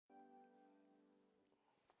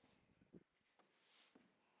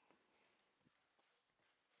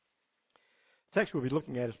Text we'll be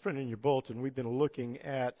looking at is printed in your bulletin. We've been looking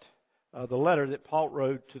at the letter that Paul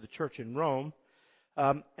wrote to the church in Rome,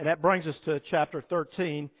 and that brings us to chapter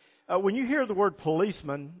 13. When you hear the word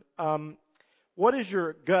policeman, what is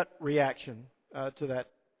your gut reaction to that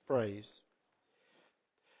phrase?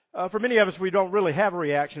 For many of us, we don't really have a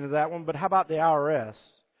reaction to that one, but how about the IRS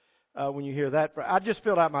when you hear that? I just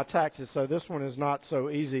filled out my taxes, so this one is not so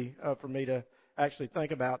easy for me to actually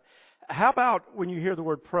think about. How about when you hear the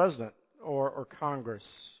word president or Congress?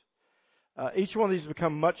 Each one of these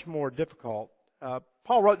become much more difficult.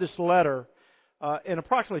 Paul wrote this letter in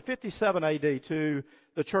approximately 57 AD to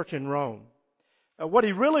the church in Rome. What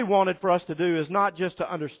he really wanted for us to do is not just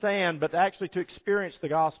to understand, but actually to experience the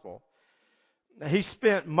gospel. He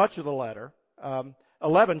spent much of the letter,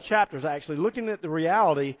 11 chapters actually, looking at the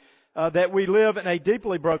reality that we live in a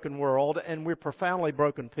deeply broken world and we're profoundly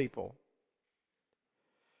broken people.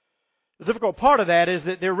 The difficult part of that is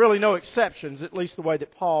that there are really no exceptions, at least the way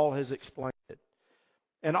that Paul has explained it.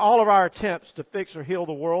 And all of our attempts to fix or heal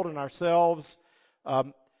the world and ourselves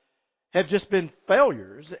have just been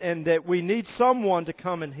failures, and that we need someone to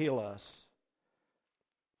come and heal us.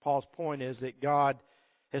 Paul's point is that God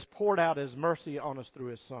has poured out His mercy on us through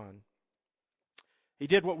His Son. He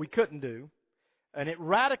did what we couldn't do, and it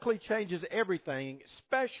radically changes everything,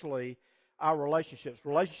 especially our relationships.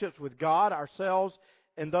 Relationships with God, ourselves,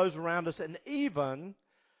 and those around us, and even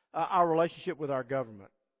our relationship with our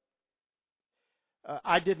government.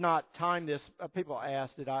 I did not time this. People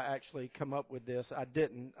asked, did I actually come up with this? I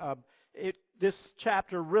didn't. This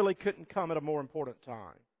chapter really couldn't come at a more important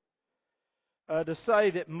time. To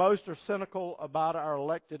say that most are cynical about our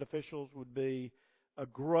elected officials would be a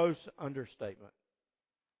gross understatement.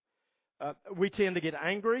 We tend to get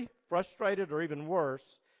angry, frustrated, or even worse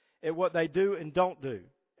at what they do and don't do.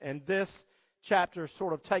 And this chapter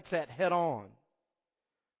sort of takes that head on.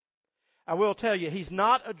 I will tell you, he's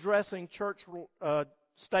not addressing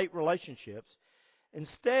church-state relationships.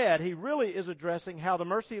 Instead, he really is addressing how the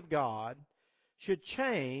mercy of God should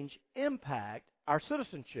impact our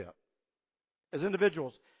citizenship as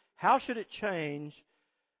individuals. How should it change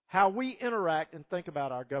how we interact and think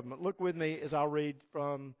about our government? Look with me as I'll read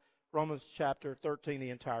from Romans chapter 13,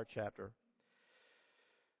 the entire chapter.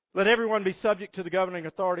 Let everyone be subject to the governing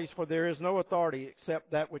authorities, for there is no authority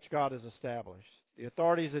except that which God has established. The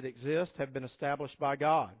authorities that exist have been established by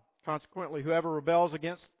God. Consequently, whoever rebels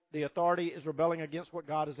against the authority is rebelling against what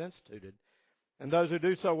God has instituted, and those who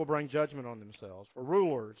do so will bring judgment on themselves. For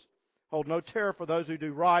rulers hold no terror for those who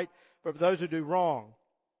do right, but for those who do wrong.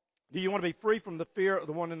 Do you want to be free from the fear of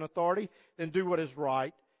the one in authority? Then do what is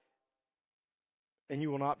right, and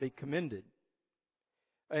you will not be commended.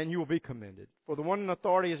 And you will be commended. For the one in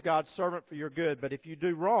authority is God's servant for your good. But if you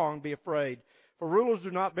do wrong, be afraid. For rulers do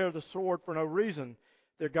not bear the sword for no reason.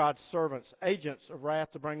 They're God's servants, agents of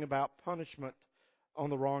wrath to bring about punishment on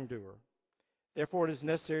the wrongdoer. Therefore it is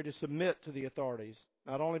necessary to submit to the authorities,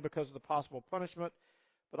 not only because of the possible punishment,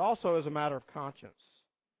 but also as a matter of conscience.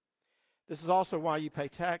 This is also why you pay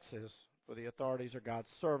taxes, for the authorities are God's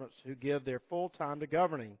servants who give their full time to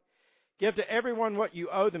governing. Give to everyone what you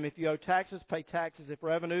owe them. If you owe taxes, pay taxes. If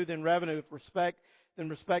revenue, then revenue. If respect, then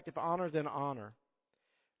respect. If honor, then honor.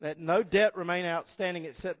 Let no debt remain outstanding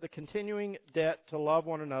except the continuing debt to love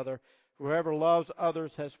one another. Whoever loves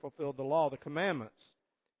others has fulfilled the law, the commandments.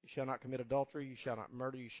 You shall not commit adultery. You shall not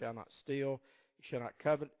murder. You shall not steal. You shall not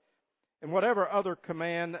covet. And whatever other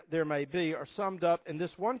command there may be are summed up in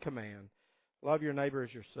this one command. Love your neighbor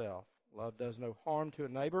as yourself. Love does no harm to a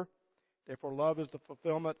neighbor. Therefore, love is the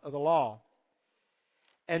fulfillment of the law.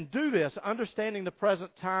 And do this, understanding the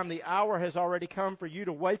present time, the hour has already come for you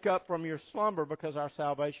to wake up from your slumber, because our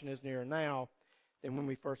salvation is nearer now than when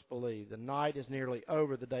we first believed. The night is nearly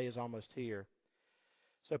over, the day is almost here.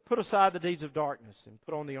 So put aside the deeds of darkness and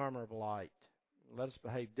put on the armor of light. Let us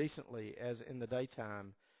behave decently as in the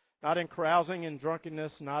daytime, not in carousing and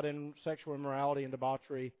drunkenness, not in sexual immorality and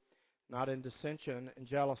debauchery, not in dissension and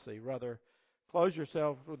jealousy. Rather, clothe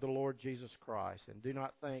yourself with the Lord Jesus Christ, and do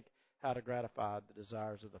not think how to gratify the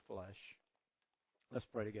desires of the flesh. Let's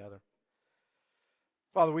pray together.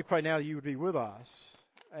 Father, we pray now that you would be with us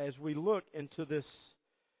as we look into this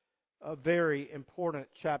very important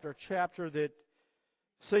chapter that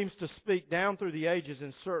seems to speak down through the ages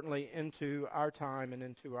and certainly into our time and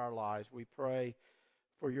into our lives. We pray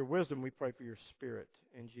for your wisdom. We pray for your Spirit.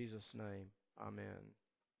 In Jesus' name, amen.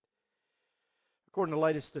 According to the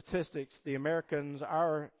latest statistics, the Americans,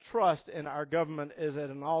 our trust in our government is at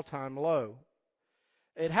an all-time low.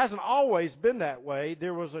 It hasn't always been that way.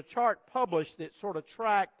 There was a chart published that sort of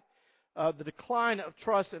tracked the decline of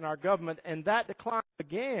trust in our government, and that decline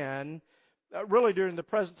began really during the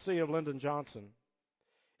presidency of Lyndon Johnson.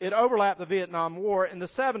 It overlapped the Vietnam War. In the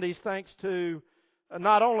 70s, thanks to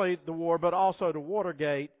not only the war, but also to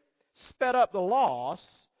Watergate, sped up the loss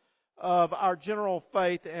of our general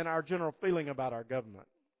faith and our general feeling about our government.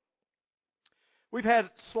 We've had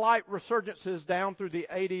slight resurgences down through the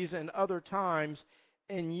 80s and other times,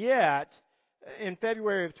 and yet, in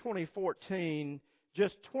February of 2014,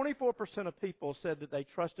 just 24% of people said that they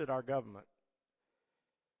trusted our government.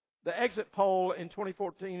 The exit poll in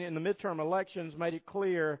 2014 in the midterm elections made it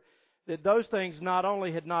clear that those things not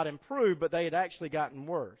only had not improved, but they had actually gotten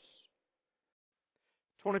worse.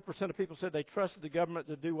 20% of people said they trusted the government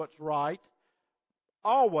to do what's right,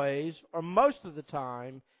 always or most of the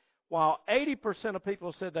time, while 80% of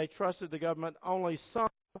people said they trusted the government only some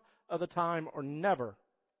of the time or never.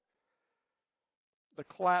 The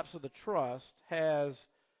collapse of the trust has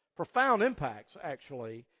profound impacts,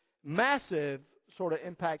 actually, massive sort of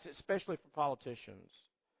impacts, especially for politicians.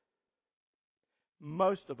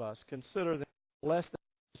 Most of us consider them less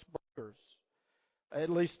than brokers, at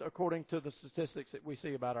least according to the statistics that we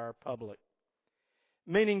see about our public.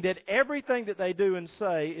 Meaning that everything that they do and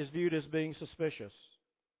say is viewed as being suspicious.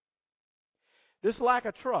 This lack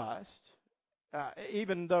of trust,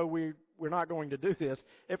 even though we're not going to do this,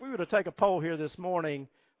 if we were to take a poll here this morning,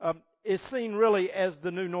 is seen really as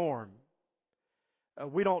the new norm.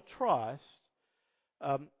 We don't trust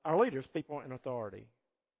our leaders, people in authority.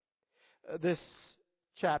 This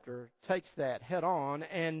chapter takes that head on,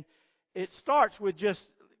 and it starts with just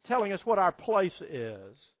telling us what our place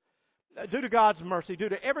is. Due to God's mercy, due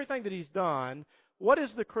to everything that He's done, what is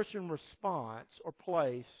the Christian response or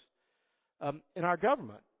place in our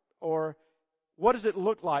government? Or what does it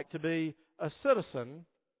look like to be a citizen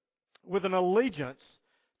with an allegiance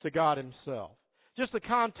to God Himself? Just the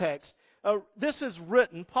context. This is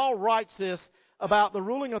written, Paul writes this about the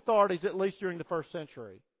ruling authorities at least during the first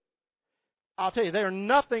century. I'll tell you, they are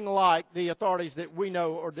nothing like the authorities that we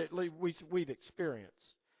know or that we've experienced.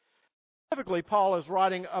 Specifically, Paul is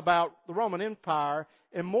writing about the Roman Empire,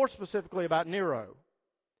 and more specifically about Nero.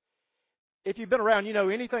 If you've been around, you know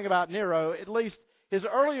anything about Nero, at least his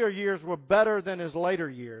earlier years were better than his later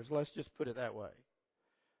years. Let's just put it that way.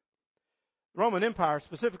 The Roman Empire,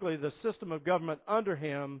 specifically the system of government under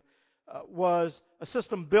him, was a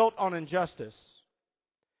system built on injustice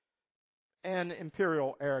and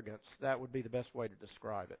imperial arrogance. That would be the best way to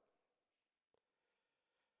describe it.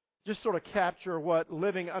 Just sort of capture what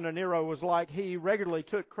living under Nero was like. He regularly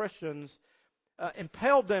took Christians,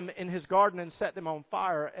 impaled them in his garden and set them on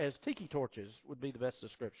fire as tiki torches would be the best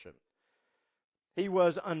description. He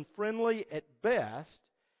was unfriendly at best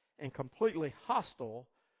and completely hostile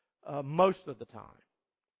most of the time.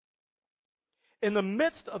 In the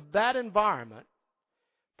midst of that environment,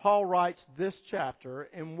 Paul writes this chapter,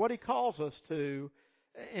 and what he calls us to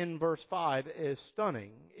in verse 5 is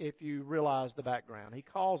stunning if you realize the background. He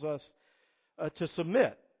calls us to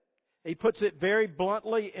submit. He puts it very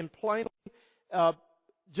bluntly and plainly.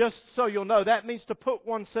 Just so you'll know, that means to put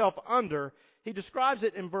oneself under. He describes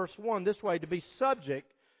it in verse 1 this way, to be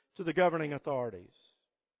subject to the governing authorities.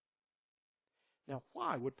 Now,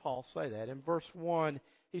 why would Paul say that? In verse 1,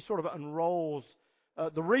 he sort of unrolls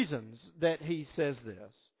the reasons that he says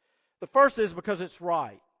this. The first is because it's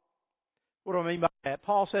right. What do I mean by that?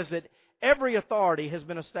 Paul says that every authority has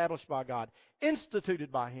been established by God,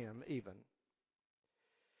 instituted by Him even.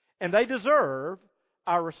 And they deserve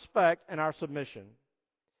our respect and our submission.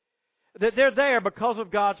 That they're there because of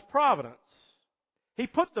God's providence. He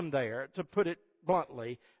put them there, to put it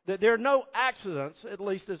bluntly, that there are no accidents, at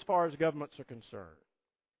least as far as governments are concerned.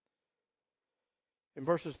 In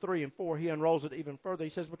verses 3 and 4, he unrolls it even further. He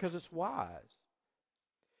says, because it's wise.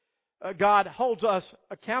 God holds us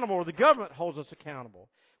accountable, or the government holds us accountable.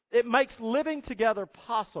 It makes living together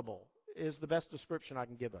possible, is the best description I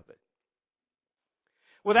can give of it.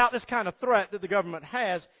 Without this kind of threat that the government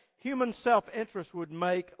has, human self-interest would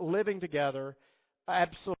make living together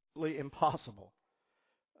absolutely impossible.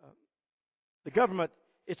 The government,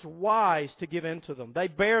 it's wise to give in to them. They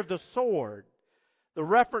bear the sword. The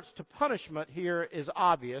reference to punishment here is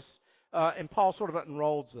obvious, and Paul sort of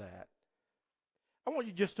unrolls that. I want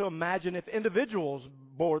you just to imagine if individuals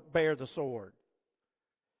bear the sword.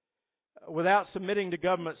 Without submitting to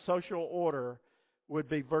government, social order would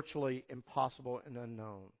be virtually impossible and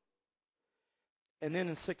unknown. And then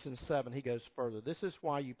in 6 and 7, he goes further. This is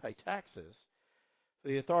why you pay taxes.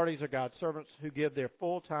 The authorities are God's servants who give their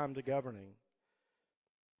full time to governing.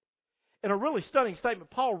 In a really stunning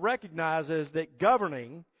statement, Paul recognizes that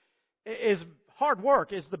governing is hard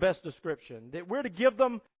work, is the best description. That we're to give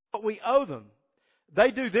them what we owe them.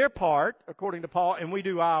 They do their part, according to Paul, and we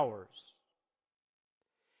do ours.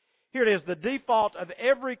 Here it is. The default of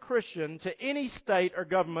every Christian to any state or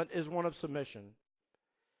government is one of submission.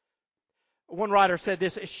 One writer said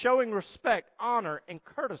this: showing respect, honor, and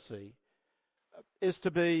courtesy is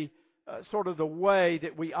to be sort of the way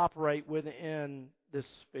that we operate within this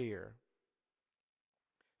sphere.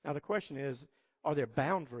 Now the question is, are there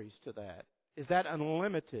boundaries to that? Is that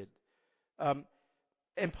unlimited?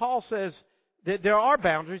 And Paul says that there are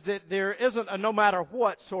boundaries, that there isn't a no matter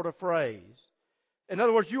what sort of phrase. In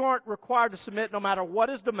other words, you aren't required to submit no matter what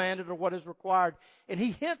is demanded or what is required. And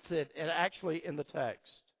he hints it actually in the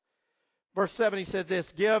text. Verse 7, he said this: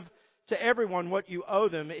 give to everyone what you owe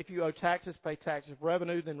them. If you owe taxes, pay taxes. If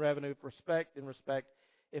revenue, then revenue. If respect, then respect.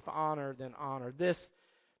 If honor, then honor. This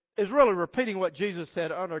is really repeating what Jesus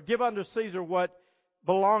said. Give unto Caesar what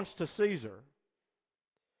belongs to Caesar,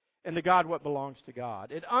 and to God what belongs to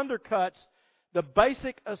God. It undercuts the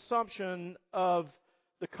basic assumption of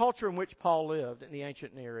the culture in which Paul lived in the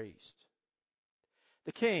ancient Near East.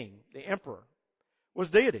 The king, the emperor, was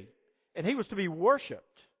deity, and he was to be worshipped.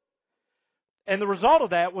 And the result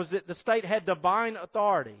of that was that the state had divine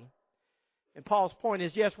authority. And Paul's point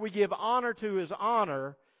is, yes, we give honor to his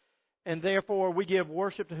honor, and therefore we give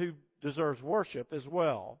worship to who deserves worship as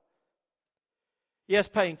well. Yes,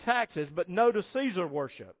 paying taxes, but no to Caesar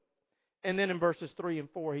worship. And then in verses 3 and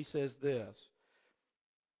 4 he says this: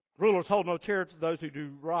 rulers, hold no terror to those who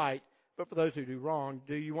do right, but for those who do wrong.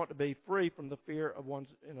 Do you want to be free from the fear of one's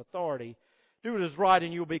in authority? Do what is right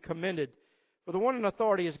and you will be commended. For the one in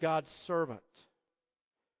authority is God's servant.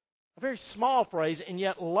 A very small phrase and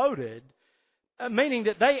yet loaded, meaning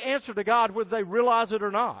that they answer to God whether they realize it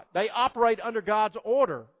or not. They operate under God's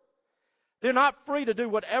order. They're not free to do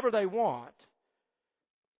whatever they want.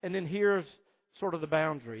 And then here's sort of the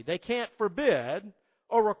boundary. They can't forbid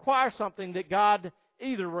or require something that God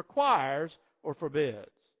either requires or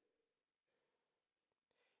forbids.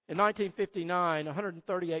 In 1959,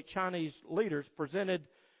 138 Chinese leaders presented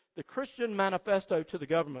the Christian Manifesto to the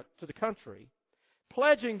government, to the country,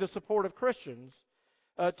 pledging the support of Christians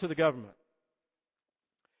to the government.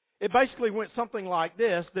 It basically went something like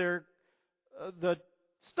this. The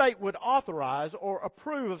state would authorize or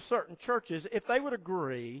approve of certain churches if they would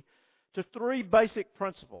agree to three basic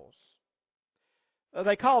principles.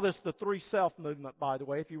 They call this the Three Self movement, by the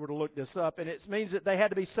way, if you were to look this up. And it means that they had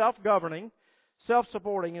to be self-governing,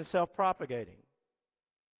 self-supporting, and self-propagating.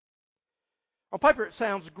 On paper, it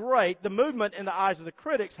sounds great. The movement, in the eyes of the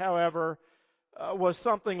critics, however, was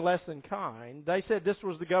something less than kind. They said this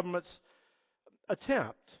was the government's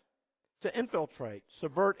attempt to infiltrate,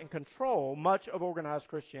 subvert, and control much of organized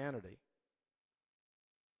Christianity.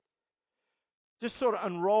 Just sort of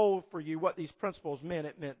unroll for you what these principles meant.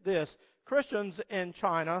 It meant this: Christians in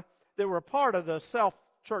China that were a part of the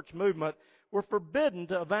self-church movement were forbidden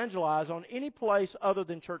to evangelize on any place other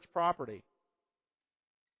than church property.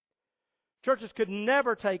 Churches could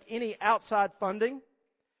never take any outside funding,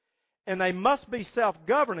 and they must be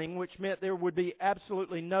self-governing, which meant there would be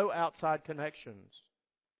absolutely no outside connections.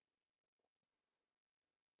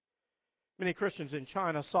 Many Christians in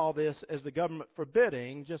China saw this as the government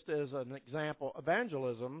forbidding, just as an example,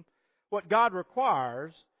 evangelism, what God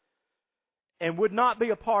requires, and would not be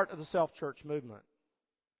a part of the self-church movement.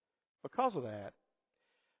 Because of that,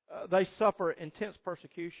 they suffer intense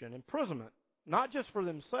persecution, imprisonment, not just for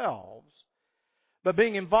themselves, but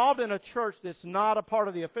being involved in a church that's not a part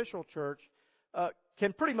of the official church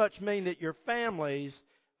can pretty much mean that your families,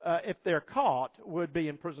 if they're caught, would be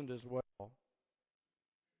imprisoned as well.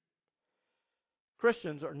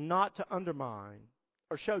 Christians are not to undermine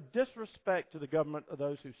or show disrespect to the government of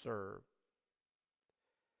those who serve.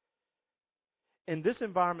 In this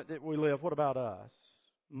environment that we live, what about us?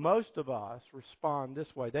 Most of us respond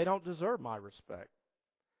this way: they don't deserve my respect.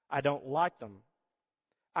 I don't like them.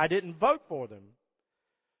 I didn't vote for them.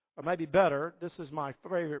 Or maybe better, this is my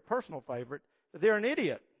favorite, personal favorite, they're an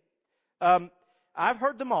idiot. I've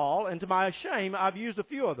heard them all, and to my shame, I've used a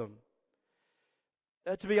few of them.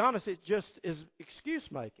 To be honest, it just is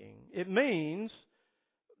excuse-making. It means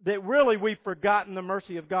that really we've forgotten the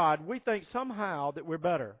mercy of God. We think somehow that we're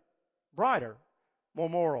better, brighter, more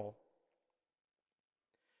moral.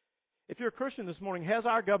 If you're a Christian this morning, has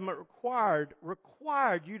our government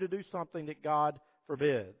required you to do something that God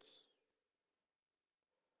forbids?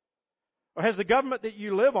 Or has the government that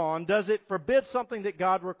you live on, does it forbid something that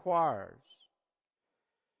God requires?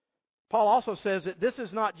 Paul also says that this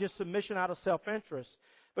is not just submission out of self-interest,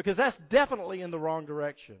 because that's definitely in the wrong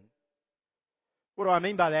direction. What do I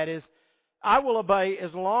mean by that is, I will obey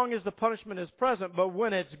as long as the punishment is present, but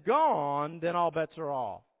when it's gone, then all bets are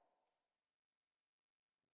off.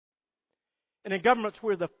 And in governments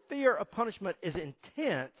where the fear of punishment is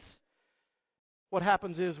intense, what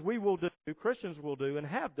happens is Christians will do, and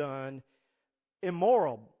have done,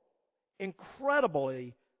 immoral,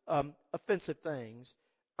 incredibly offensive things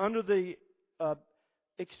under the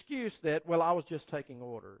excuse that, well, I was just taking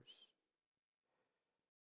orders.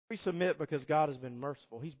 We submit because God has been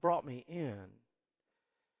merciful. He's brought me in.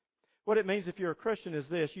 What it means if you're a Christian is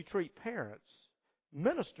this: you treat parents,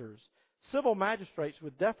 ministers, civil magistrates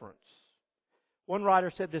with deference. One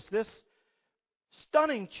writer said this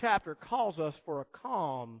stunning chapter calls us for a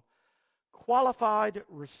calm, qualified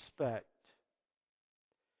respect.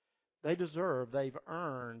 They deserve, they've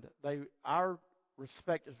earned, our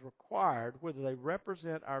respect is required whether they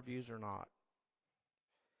represent our views or not.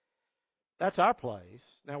 That's our place.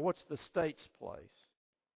 Now, what's the state's place?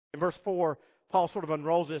 In verse 4, Paul sort of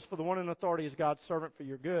unrolls this. For the one in authority is God's servant for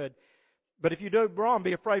your good. But if you do wrong,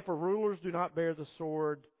 be afraid, for rulers do not bear the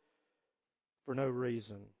sword for no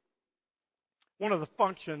reason. One of the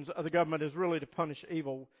functions of the government is really to punish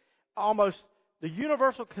evil. Almost the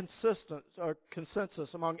universal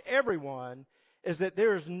consensus among everyone is that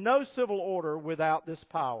there is no civil order without this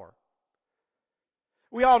power.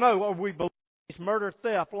 We all know what we believe. Murder,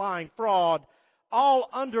 theft, lying, fraud, all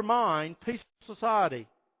undermine peaceful society.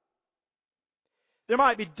 There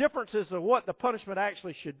might be differences of what the punishment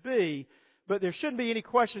actually should be, but there shouldn't be any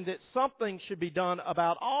question that something should be done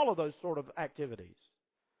about all of those sort of activities.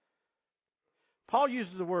 Paul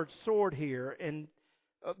uses the word sword here, and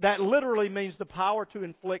that literally means the power to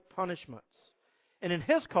inflict punishments. And in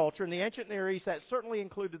his culture, in the ancient Near East, that certainly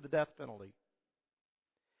included the death penalty.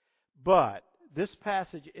 But this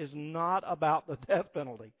passage is not about the death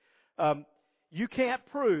penalty. You can't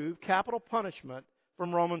prove capital punishment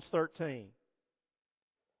from Romans 13.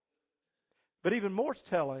 But even more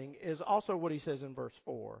telling is also what he says in verse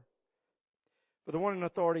 4. For the one in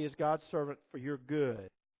authority is God's servant for your good.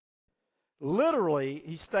 Literally,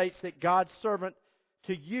 he states that God's servant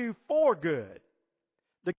to you for good.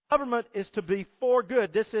 The government is to be for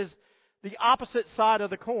good. This is the opposite side of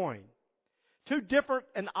the coin. Two different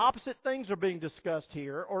and opposite things are being discussed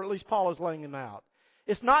here, or at least Paul is laying them out.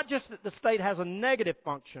 It's not just that the state has a negative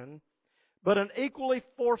function, but an equally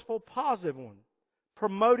forceful positive one,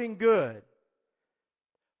 promoting good.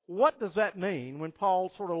 What does that mean when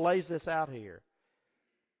Paul sort of lays this out here?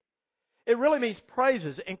 It really means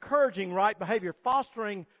praises, encouraging right behavior,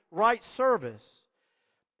 fostering right service.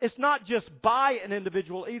 It's not just by an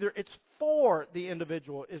individual either, it's for the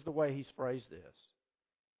individual is the way he's phrased this.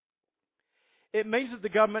 It means that the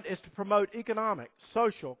government is to promote economic,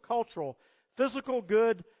 social, cultural, physical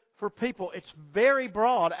good for people. It's very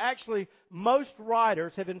broad. Actually, most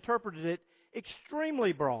writers have interpreted it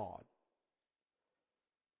extremely broad.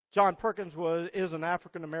 John Perkins is an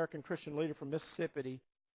African-American Christian leader from Mississippi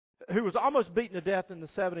who was almost beaten to death in the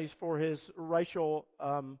 70s for his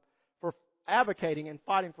for advocating and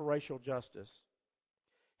fighting for racial justice.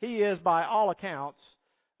 He is, by all accounts,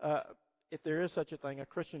 if there is such a thing, a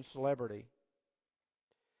Christian celebrity.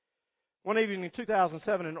 One evening in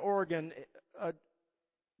 2007 in Oregon,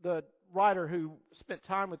 the writer who spent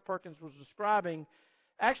time with Perkins was describing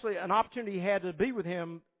actually an opportunity he had to be with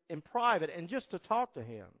him in private and just to talk to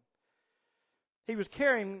him. He was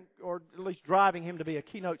carrying, or at least driving him to be a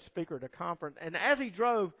keynote speaker at a conference. And as he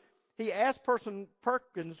drove, he asked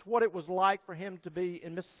Perkins what it was like for him to be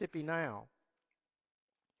in Mississippi now.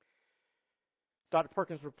 Dr.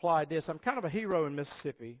 Perkins replied this: I'm kind of a hero in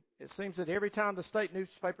Mississippi. It seems that every time the state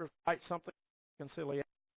newspapers write something conciliation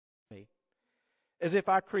me, as if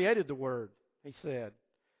I created the word, he said.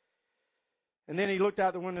 And then he looked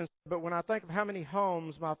out the window and said, but when I think of how many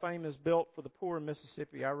homes my fame has built for the poor in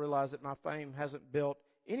Mississippi, I realize that my fame hasn't built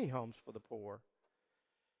any homes for the poor.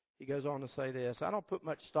 He goes on to say this: I don't put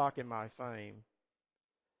much stock in my fame.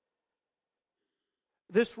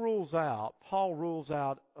 Paul rules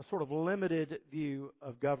out a sort of limited view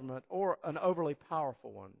of government or an overly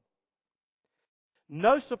powerful one.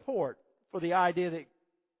 No support for the idea that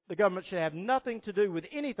the government should have nothing to do with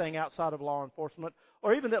anything outside of law enforcement,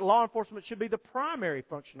 or even that law enforcement should be the primary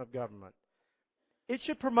function of government. It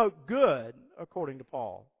should promote good, according to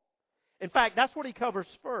Paul. In fact, that's what he covers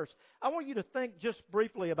first. I want you to think just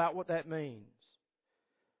briefly about what that means.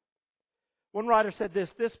 One writer said this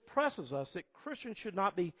presses us that Christians should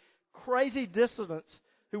not be crazy dissidents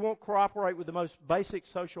who won't cooperate with the most basic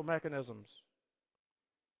social mechanisms.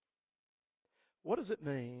 What does it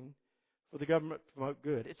mean for the government to promote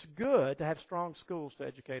good? It's good to have strong schools to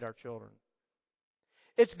educate our children.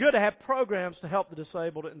 It's good to have programs to help the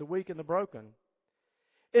disabled and the weak and the broken.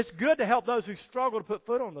 It's good to help those who struggle to put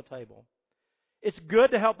food on the table. It's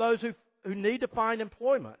good to help those who need to find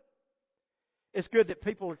employment. It's good that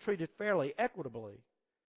people are treated fairly, equitably.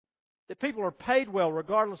 that people are paid well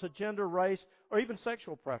regardless of gender, race, or even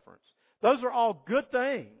sexual preference. Those are all good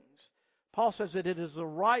things. Paul says that it is the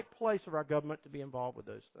right place of our government to be involved with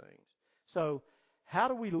those things. So, how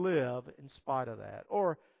do we live in spite of that,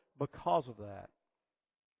 or because of that?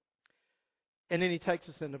 And then he takes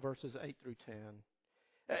us into verses 8 through 10.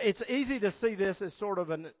 It's easy to see this as sort of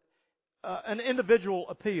an individual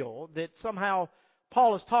appeal, that somehow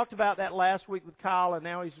Paul has talked about that last week with Kyle, and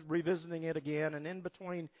now he's revisiting it again, and in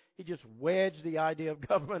between he just wedged the idea of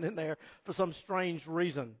government in there for some strange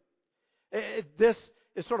reason. This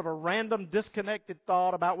is sort of a random, disconnected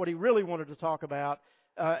thought about what he really wanted to talk about,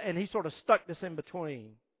 and he sort of stuck this in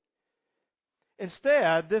between.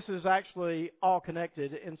 Instead, this is actually all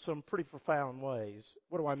connected in some pretty profound ways.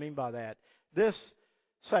 What do I mean by that? This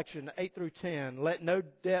section, 8 through 10, let no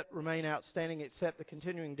debt remain outstanding except the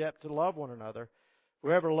continuing debt to love one another.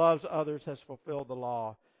 Whoever loves others has fulfilled the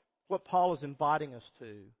law. What Paul is inviting us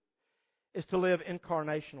to is to live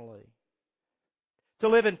incarnationally, to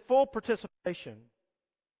live in full participation.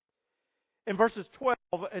 In verses 12,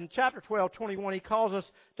 in chapter 12, 21, he calls us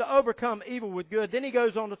to overcome evil with good. Then he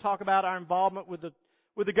goes on to talk about our involvement with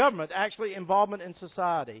the government, actually involvement in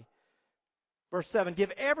society. Verse 7, give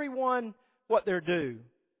everyone what they're due.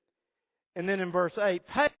 And then in verse 8,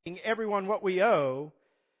 paying everyone what we owe.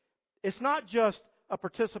 It's not just a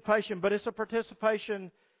participation, but it's a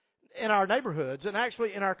participation in our neighborhoods and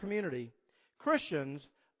actually in our community. Christians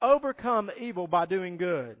overcome evil by doing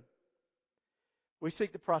good. We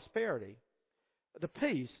seek the prosperity, the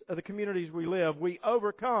peace of the communities we live. We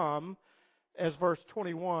overcome, as verse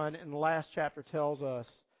 21 in the last chapter tells us.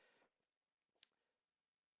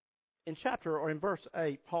 In verse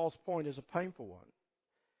 8, Paul's point is a painful one.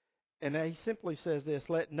 And he simply says this,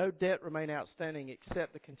 let no debt remain outstanding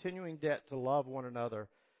except the continuing debt to love one another.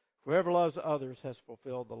 Whoever loves others has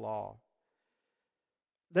fulfilled the law.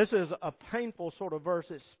 This is a painful sort of verse,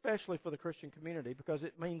 especially for the Christian community, because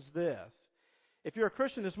it means this. If you're a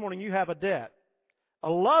Christian this morning, you have a debt, a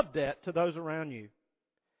love debt to those around you.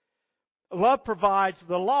 The law provides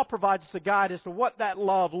us a guide as to what that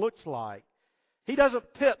love looks like. He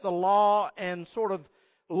doesn't pit the law and sort of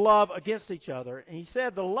love against each other. And he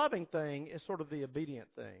said the loving thing is sort of the obedient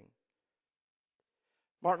thing.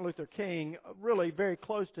 Martin Luther King, really very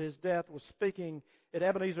close to his death, was speaking at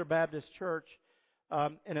Ebenezer Baptist Church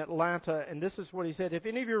in Atlanta. And this is what he said, if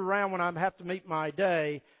any of you are around when I have to meet my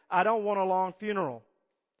day, I don't want a long funeral.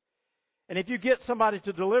 And if you get somebody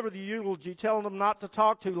to deliver the eulogy, tell them not to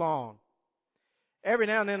talk too long. Every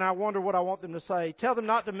now and then I wonder what I want them to say. Tell them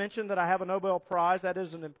not to mention that I have a Nobel Prize. That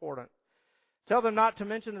isn't important. Tell them not to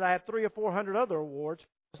mention that I have 300 or 400 other awards.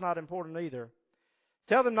 That's not important either.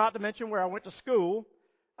 Tell them not to mention where I went to school.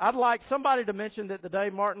 I'd like somebody to mention that the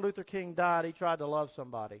day Martin Luther King died, he tried to love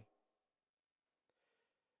somebody.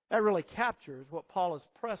 That really captures what Paul is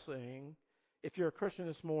pressing, if you're a Christian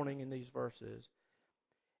this morning, in these verses.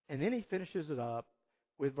 And then he finishes it up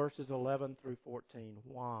with verses 11 through 14.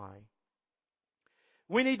 Why?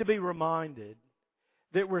 We need to be reminded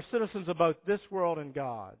that we're citizens of both this world and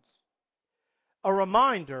God's. A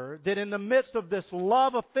reminder that in the midst of this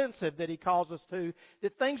love offensive that he calls us to,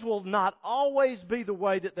 that things will not always be the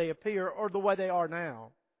way that they appear or the way they are now.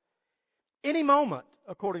 Any moment,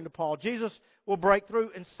 according to Paul, Jesus will break through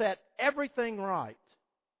and set everything right.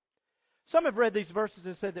 Some have read these verses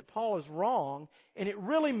and said that Paul is wrong, and it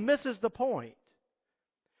really misses the point.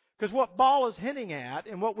 Because what Paul is hinting at,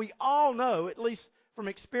 and what we all know, at least from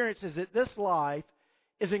experience, is that this life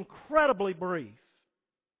is incredibly brief.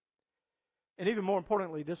 And even more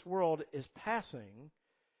importantly, this world is passing,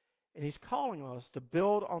 and he's calling us to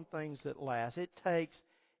build on things that last. It takes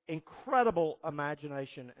incredible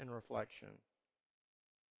imagination and reflection.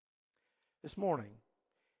 This morning,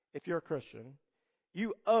 if you're a Christian,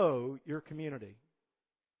 you owe your community.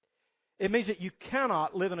 It means that you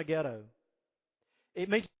cannot live in a ghetto. It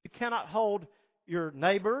means you cannot hold your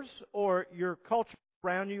neighbors or your culture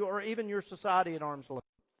around you or even your society at arm's length.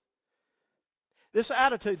 This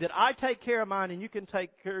attitude that I take care of mine and you can take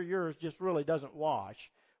care of yours just really doesn't wash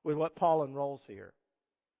with what Paul enrolls here.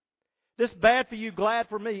 This bad for you, glad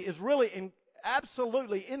for me is really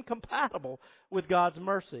absolutely incompatible with God's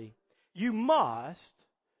mercy. You must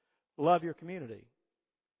love your community.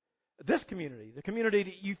 This community, the community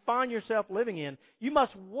that you find yourself living in, you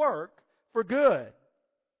must work for good.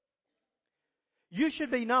 You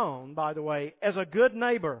should be known, by the way, as a good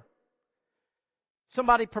neighbor.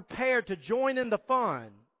 Somebody prepared to join in the fun.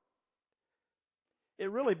 It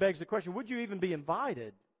really begs the question, would you even be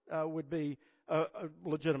invited? Would be a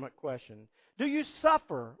legitimate question. Do you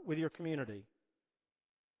suffer with your community?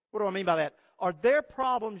 What do I mean by that? Are their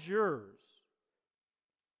problems yours?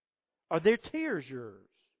 Are their tears yours?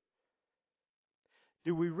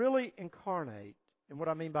 Do we really incarnate? And what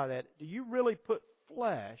I mean by that, do you really put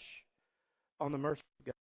flesh on the mercy of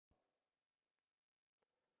God?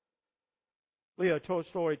 Leo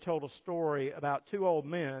Tolstoy told a story about two old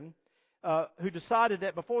men who decided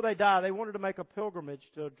that before they die, they wanted to make a pilgrimage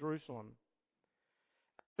to Jerusalem.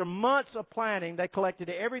 After months of planning, they collected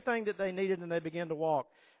everything that they needed and they began to walk.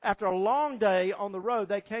 After a long day on the road,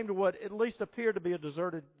 they came to what at least appeared to be a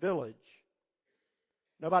deserted village.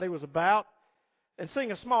 Nobody was about. And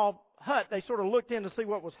seeing a small hut, they sort of looked in to see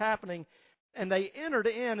what was happening. And they entered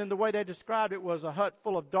in, and the way they described it was a hut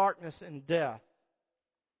full of darkness and death.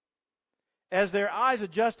 As their eyes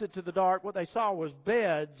adjusted to the dark, what they saw was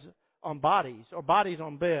beds on bodies, or bodies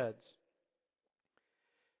on beds.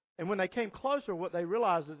 And when they came closer, what they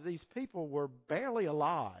realized is that these people were barely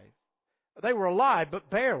alive. They were alive, but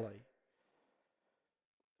barely.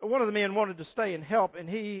 One of the men wanted to stay and help, and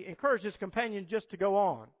he encouraged his companion just to go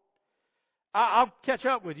on. I'll catch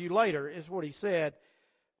up with you later, is what he said.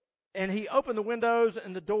 And he opened the windows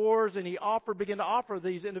and the doors, and he began to offer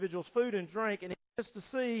these individuals food and drink, and he just to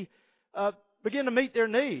see, begin to meet their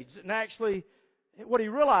needs. And actually, what he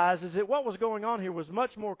realized is that what was going on here was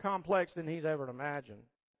much more complex than he'd ever imagined.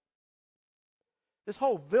 This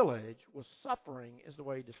whole village was suffering, is the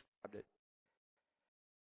way he described it.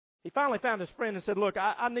 He finally found his friend and said, look,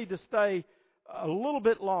 I need to stay a little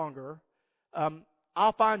bit longer.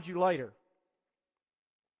 I'll find you later.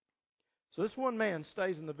 So this one man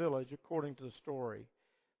stays in the village, according to the story,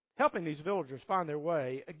 helping these villagers find their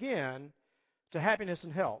way, again, to happiness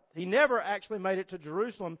and health. He never actually made it to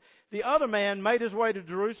Jerusalem. The other man made his way to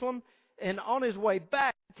Jerusalem, and on his way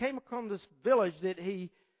back, he came upon this village that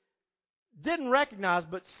he didn't recognize,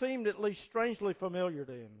 but seemed at least strangely familiar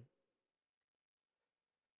to him.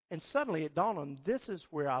 And suddenly it dawned on him, this is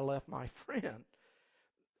where I left my friend.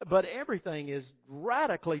 But everything is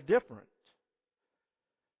radically different.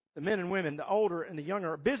 The men and women, the older and the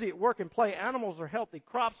younger, are busy at work and play. Animals are healthy.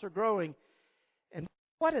 Crops are growing. And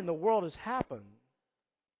what in the world has happened?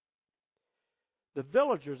 The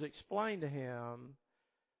villagers explained to him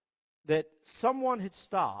that someone had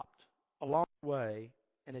stopped along the way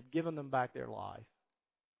and had given them back their life.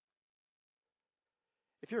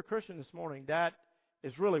 If you're a Christian this morning, that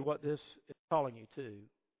is really what this is calling you to.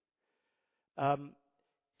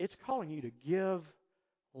 It's calling you to give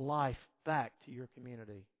life back to your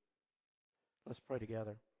community. Let's pray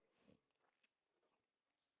together.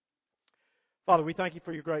 Father, we thank you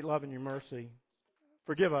for your great love and your mercy.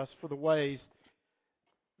 Forgive us for the ways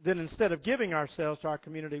that instead of giving ourselves to our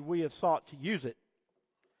community, we have sought to use it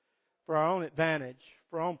for our own advantage,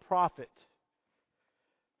 for our own profit.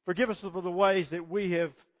 Forgive us for the ways that we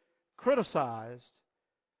have criticized,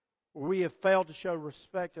 where we have failed to show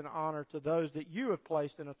respect and honor to those that you have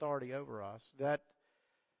placed in authority over us, that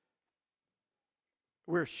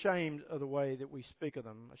we're ashamed of the way that we speak of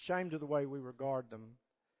them, ashamed of the way we regard them.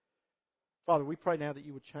 Father, we pray now that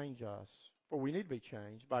you would change us, for we need to be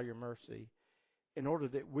changed by your mercy in order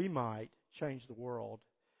that we might change the world.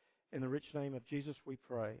 In the rich name of Jesus we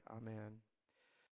pray. Amen.